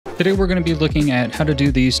Today we're going to be looking at how to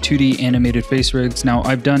do these 2D animated face rigs. Now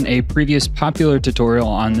I've done a previous popular tutorial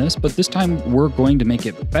on this, but this time we're going to make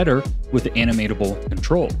it better with animatable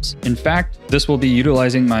controls. In fact, this will be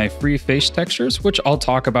utilizing my free face textures, which I'll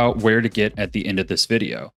talk about where to get at the end of this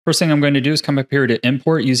video. First thing I'm going to do is come up here to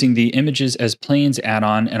import using the images as planes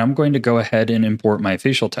add-on, and I'm going to go ahead and import my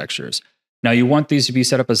facial textures. Now you want these to be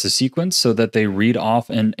set up as a sequence so that they read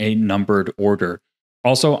off in a numbered order.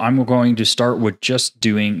 Also, I'm going to start with just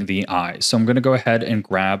doing the eyes. So I'm going to go ahead and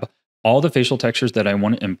grab all the facial textures that I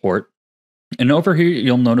want to import. And over here,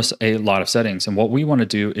 you'll notice a lot of settings. And what we want to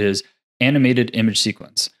do is animated image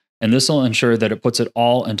sequence. And this will ensure that it puts it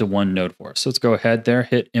all into one node for us. So let's go ahead there,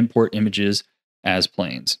 hit import images as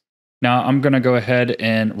planes. Now I'm going to go ahead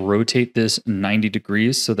and rotate this 90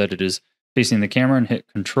 degrees so that it is facing the camera, and hit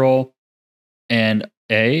Control and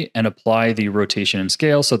A and apply the rotation and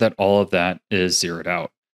scale so that all of that is zeroed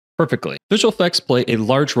out perfectly. Visual effects play a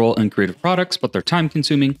large role in creative products, but they're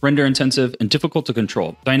time-consuming, render-intensive, and difficult to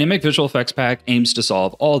control. Dynamic Visual Effects Pack aims to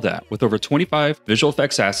solve all that. With over 25 visual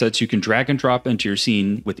effects assets, you can drag and drop into your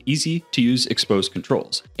scene with easy-to-use exposed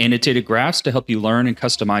controls, annotated graphs to help you learn and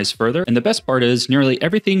customize further, and the best part is nearly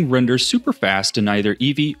everything renders super fast in either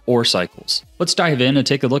Eevee or cycles. Let's dive in and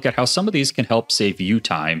take a look at how some of these can help save you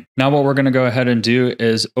time. Now what we're going to go ahead and do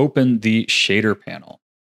is open the shader panel.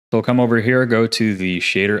 So we'll come over here, go to the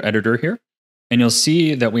shader editor here, and you'll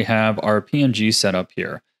see that we have our PNG set up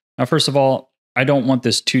here. Now, first of all, I don't want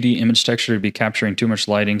this 2D image texture to be capturing too much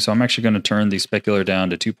lighting, so I'm actually going to turn the specular down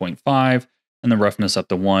to 2.5 and the roughness up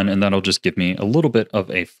to 1, and that'll just give me a little bit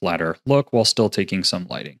of a flatter look while still taking some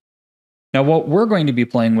lighting. Now, what we're going to be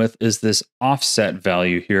playing with is this offset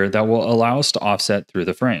value here that will allow us to offset through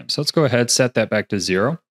the frame. So let's go ahead, set that back to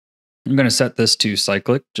 0. I'm going to set this to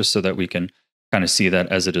cyclic just so that we can kind of see that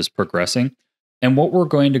as it is progressing. And what we're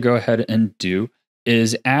going to go ahead and do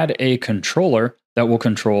is add a controller that will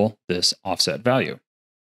control this offset value.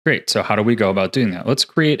 Great, so how do we go about doing that? Let's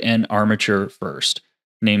create an armature first.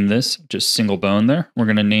 Name this just single bone there. We're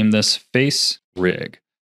going to name this face rig.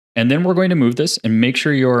 And then we're going to move this and make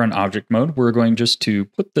sure you're in object mode. We're going just to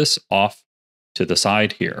put this off to the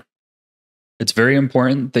side here. It's very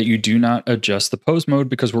important that you do not adjust the pose mode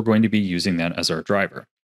because we're going to be using that as our driver.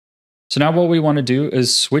 So now what we want to do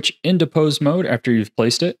is switch into pose mode after you've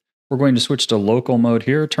placed it. We're going to switch to local mode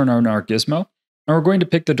here, turn on our gizmo, and we're going to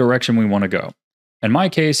pick the direction we want to go. In my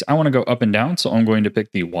case, I want to go up and down, so I'm going to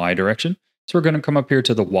pick the Y direction. So we're going to come up here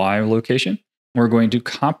to the Y location. We're going to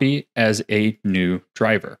copy as a new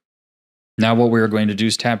driver. Now what we're going to do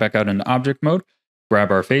is tab back out into object mode,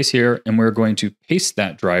 grab our face here, and we're going to paste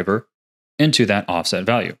that driver into that offset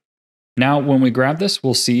value. Now, when we grab this,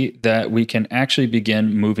 we'll see that we can actually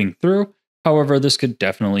begin moving through. However, this could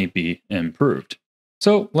definitely be improved.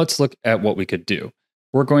 So let's look at what we could do.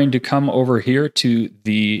 We're going to come over here to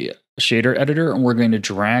the shader editor, and we're going to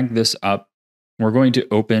drag this up. We're going to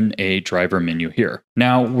open a driver menu here.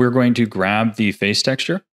 Now we're going to grab the face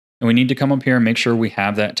texture, and we need to come up here and make sure we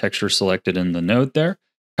have that texture selected in the node there.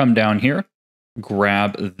 Come down here,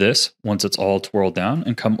 grab this once it's all twirled down,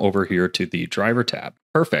 and come over here to the driver tab.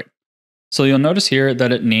 Perfect. So you'll notice here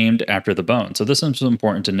that it named after the bone. So this is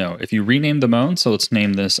important to know. If you rename the bone, so let's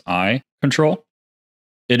name this eye control,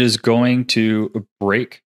 it is going to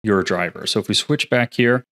break your driver. So if we switch back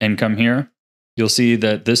here and come here, you'll see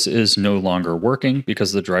that this is no longer working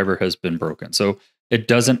because the driver has been broken. So it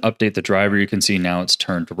doesn't update the driver. You can see now it's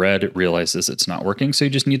turned red. It realizes it's not working. So you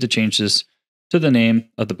just need to change this to the name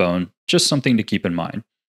of the bone, just something to keep in mind.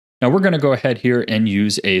 Now we're going to go ahead here and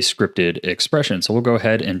use a scripted expression. So we'll go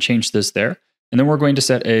ahead and change this there. And then we're going to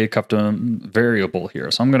set a custom variable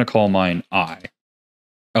here. So I'm going to call mine I.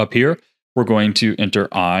 Up here, we're going to enter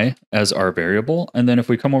I as our variable. And then if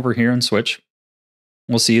we come over here and switch,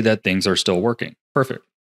 we'll see that things are still working. Perfect.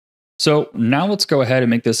 So now let's go ahead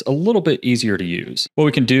and make this a little bit easier to use. What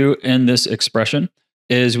we can do in this expression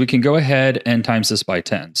is we can go ahead and times this by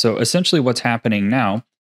 10. So essentially what's happening now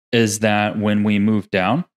is that when we move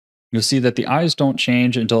down, you'll see that the eyes don't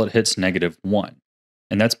change until it hits -1.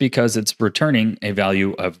 And that's because it's returning a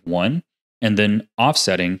value of 1 and then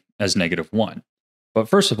offsetting as -1. But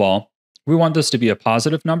first of all, we want this to be a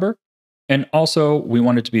positive number. And also we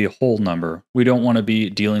want it to be a whole number. We don't want to be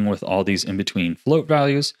dealing with all these in-between float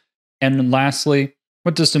values. And lastly, we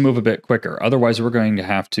want this to move a bit quicker. Otherwise, we're going to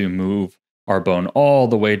have to move our bone all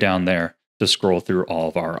the way down there to scroll through all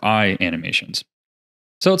of our eye animations.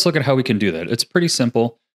 So let's look at how we can do that. It's pretty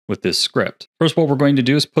simple with this script. First, what we're going to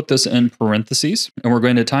do is put this in parentheses, and we're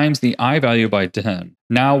going to times the I value by 10.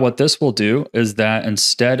 Now, what this will do is that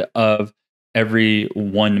instead of every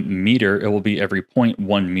 1 meter, it will be every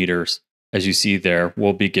 0.1 meters as you see there,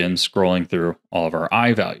 will begin scrolling through all of our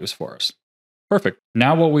eye values for us. Perfect.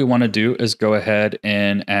 Now what we want to do is go ahead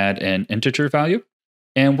and add an integer value.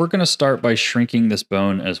 And we're going to start by shrinking this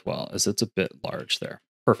bone as well, as it's a bit large there.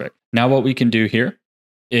 Perfect. Now what we can do here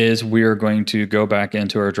is we're going to go back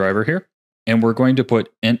into our driver here, and we're going to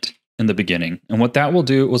put int in the beginning. And what that will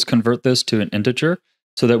do is convert this to an integer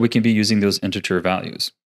so that we can be using those integer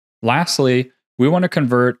values. Lastly, we want to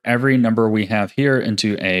convert every number we have here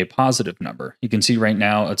into a positive number. You can see right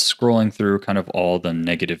now it's scrolling through kind of all the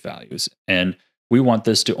negative values, and we want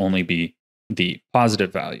this to only be the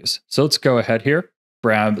positive values. So let's go ahead here,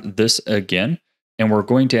 grab this again, and we're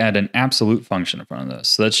going to add an absolute function in front of this.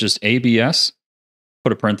 So that's just ABS,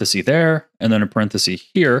 put a parenthesis there, and then a parenthesis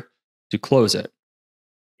here to close it.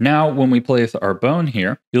 Now, when we play with our bone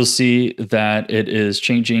here, you'll see that it is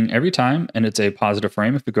changing every time, and it's a positive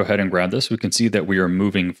frame. If we go ahead and grab this, we can see that we are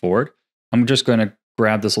moving forward. I'm just going to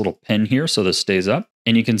grab this little pin here so this stays up.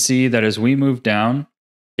 And you can see that as we move down,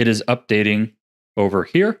 it is updating over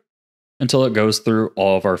here until it goes through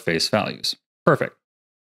all of our face values. Perfect.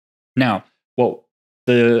 Now, well,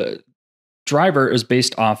 the driver is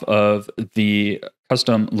based off of the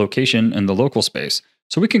custom location in the local space.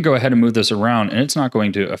 So we can go ahead and move this around and it's not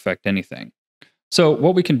going to affect anything. So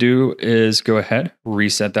what we can do is go ahead,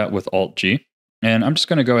 reset that with Alt-G. And I'm just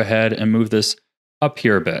going to go ahead and move this up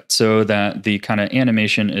here a bit so that the kind of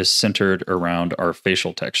animation is centered around our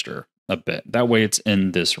facial texture a bit. That way it's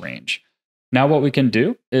in this range. Now what we can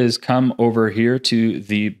do is come over here to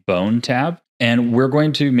the bone tab, and we're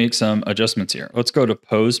going to make some adjustments here. Let's go to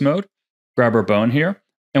pose mode, grab our bone here,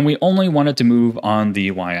 and we only want it to move on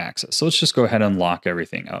the y-axis. So let's just go ahead and lock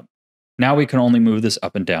everything up. Now we can only move this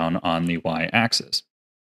up and down on the y-axis.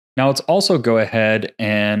 Now let's also go ahead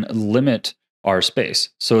and limit our space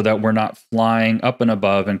so that we're not flying up and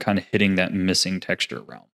above and kind of hitting that missing texture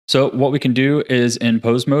realm. So what we can do is in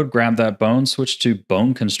pose mode, grab that bone, switch to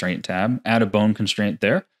bone constraint tab, add a bone constraint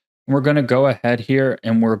there. And we're going to go ahead here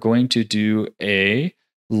and we're going to do a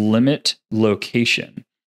limit location.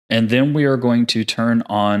 And then we are going to turn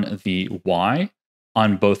on the Y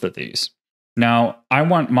on both of these. Now, I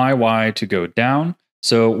want my Y to go down.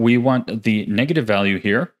 So we want the negative value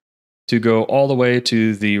here to go all the way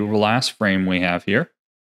to the last frame we have here.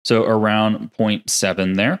 So around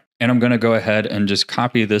 0.7 there. And I'm going to go ahead and just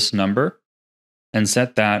copy this number and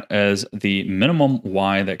set that as the minimum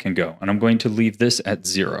Y that can go. And I'm going to leave this at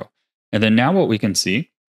 0. And then now what we can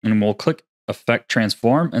see, and we'll click Effect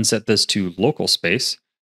Transform and set this to local space.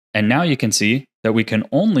 And now you can see that we can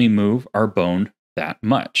only move our bone that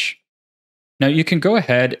much. Now you can go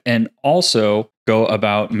ahead and also go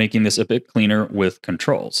about making this a bit cleaner with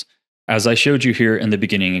controls. As I showed you here in the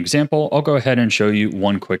beginning example, I'll go ahead and show you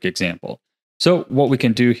one quick example. So what we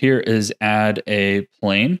can do here is add a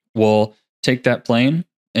plane. We'll take that plane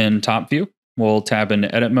in top view. We'll tab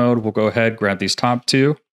into edit mode. We'll go ahead, grab these top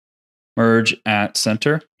two, merge at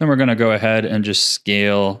center. Then we're going to go ahead and just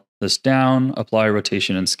scale this down, apply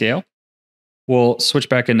rotation and scale. We'll switch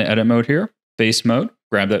back into edit mode here, face mode,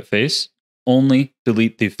 grab that face, only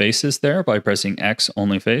delete the faces there by pressing X,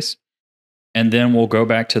 only face. And then we'll go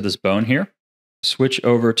back to this bone here, switch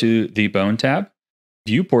over to the bone tab,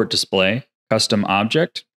 viewport display, custom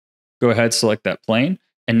object, go ahead, select that plane.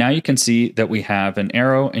 And now you can see that we have an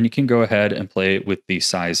arrow and you can go ahead and play with the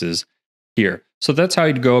sizes here. So that's how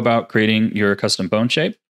you'd go about creating your custom bone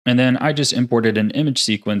shape. And then I just imported an image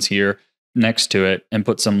sequence here next to it and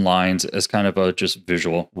put some lines as kind of a just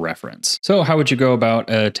visual reference. So how would you go about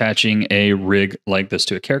attaching a rig like this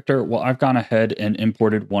to a character? Well, I've gone ahead and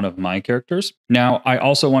imported one of my characters. Now, I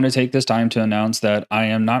also want to take this time to announce that I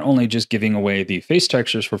am not only just giving away the face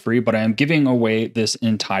textures for free, but I am giving away this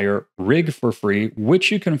entire rig for free,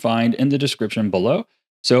 which you can find in the description below.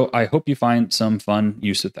 So I hope you find some fun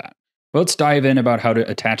use with that. Let's dive in about how to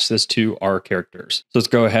attach this to our characters. So let's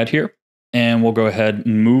go ahead here. And we'll go ahead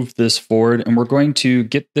and move this forward. And we're going to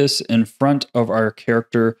get this in front of our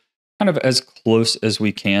character kind of as close as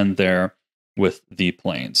we can there with the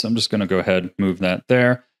plane. So I'm just going to go ahead and move that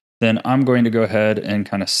there. Then I'm going to go ahead and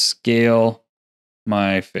kind of scale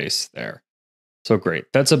my face there. So great.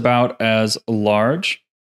 That's about as large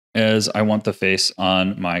as I want the face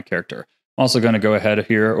on my character. I'm also going to go ahead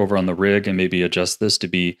here over on the rig and maybe adjust this to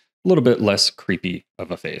be a little bit less creepy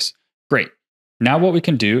of a face. Great. Now what we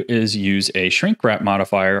can do is use a shrink wrap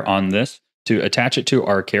modifier on this to attach it to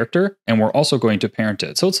our character, and we're also going to parent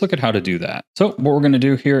it. So let's look at how to do that. So what we're going to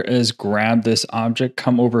do here is grab this object,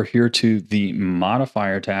 come over here to the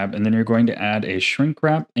modifier tab, and then you're going to add a shrink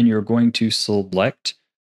wrap and you're going to select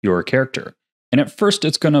your character. And at first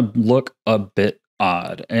it's going to look a bit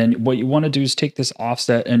odd. And what you want to do is take this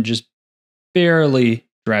offset and just barely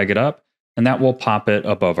drag it up, and that will pop it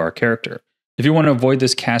above our character. If you want to avoid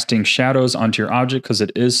this casting shadows onto your object because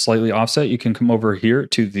it is slightly offset, you can come over here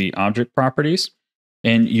to the object properties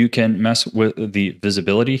and you can mess with the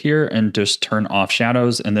visibility here and just turn off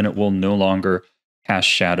shadows, and then it will no longer cast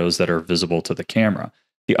shadows that are visible to the camera.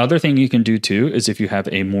 The other thing you can do too is if you have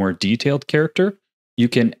a more detailed character, you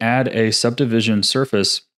can add a subdivision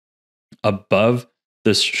surface above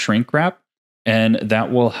this shrink wrap, and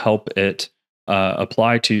that will help it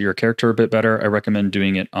apply to your character a bit better. I recommend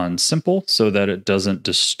doing it on simple so that it doesn't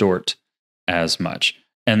distort as much.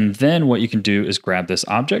 And then what you can do is grab this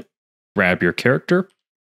object, grab your character,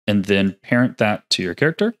 and then parent that to your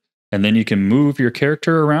character. And then you can move your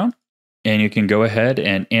character around and you can go ahead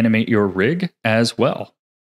and animate your rig as well.